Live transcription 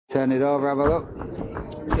Turn it over, have a look.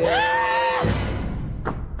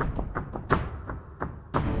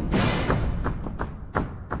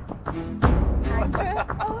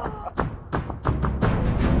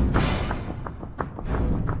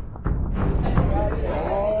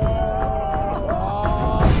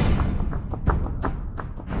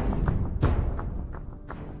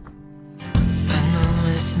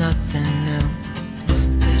 It's nothing new,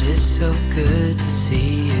 but it's so good to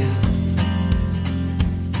see you.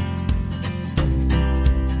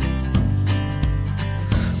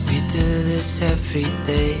 We do this every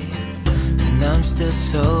day, and I'm still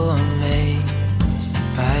so amazed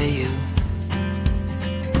by you.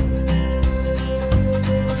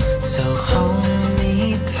 So hold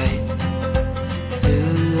me tight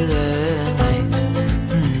through the night.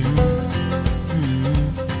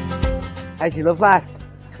 How's your love life?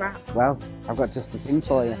 Crap. Well, I've got just the thing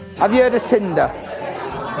for you. Have you heard of Tinder?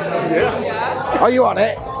 Yeah. Are you on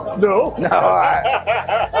it? No. No, all right.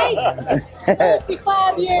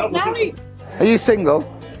 35 years married. Are you single?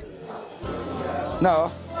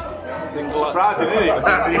 No. Single. Surprising, isn't it?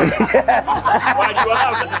 Why do you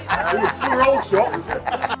have? We're all shocked.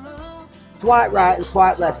 Swipe right and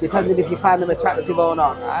swipe left, depending if you find them attractive or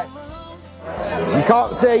not, right? You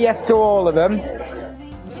can't say yes to all of them.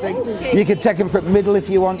 You can take them from middle if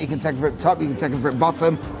you want, you can take them from top, you can take them from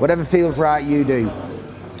bottom, whatever feels right, you do.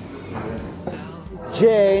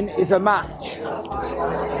 Jane is a match.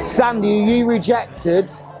 Sandy, who you rejected,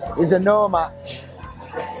 is a no match.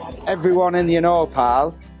 Everyone in your no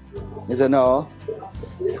pile is a no.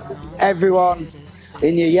 Everyone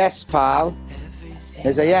in your yes pile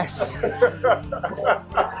is a yes.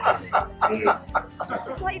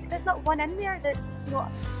 There's not one in there that's not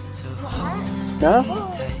her. No?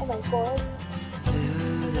 Oh my god.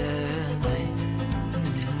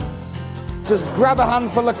 Just grab a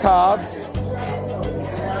handful of cards,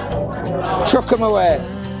 chuck them away.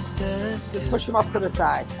 Just push them off to the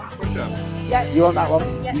side. Yeah. You want that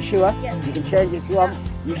one? Yeah. You sure? Yeah. You can change it if you want.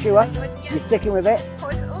 You sure? Yeah. You're sticking with it?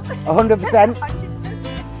 100%. 100%.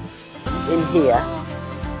 In here,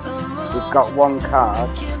 we've got one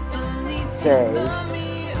card. Says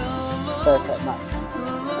perfect match.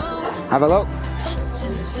 Have a look.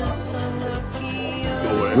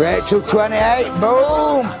 Rachel 28,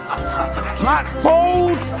 boom! Matt's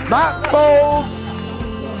pulled! Matt's pulled!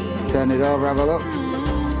 Turn it over, have a look.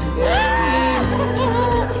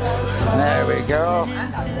 There we go.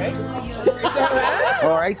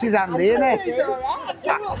 Alright, he's handy, isn't it? He's alright.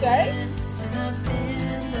 I'm all day.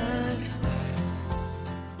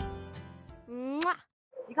 You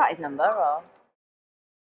got his number or?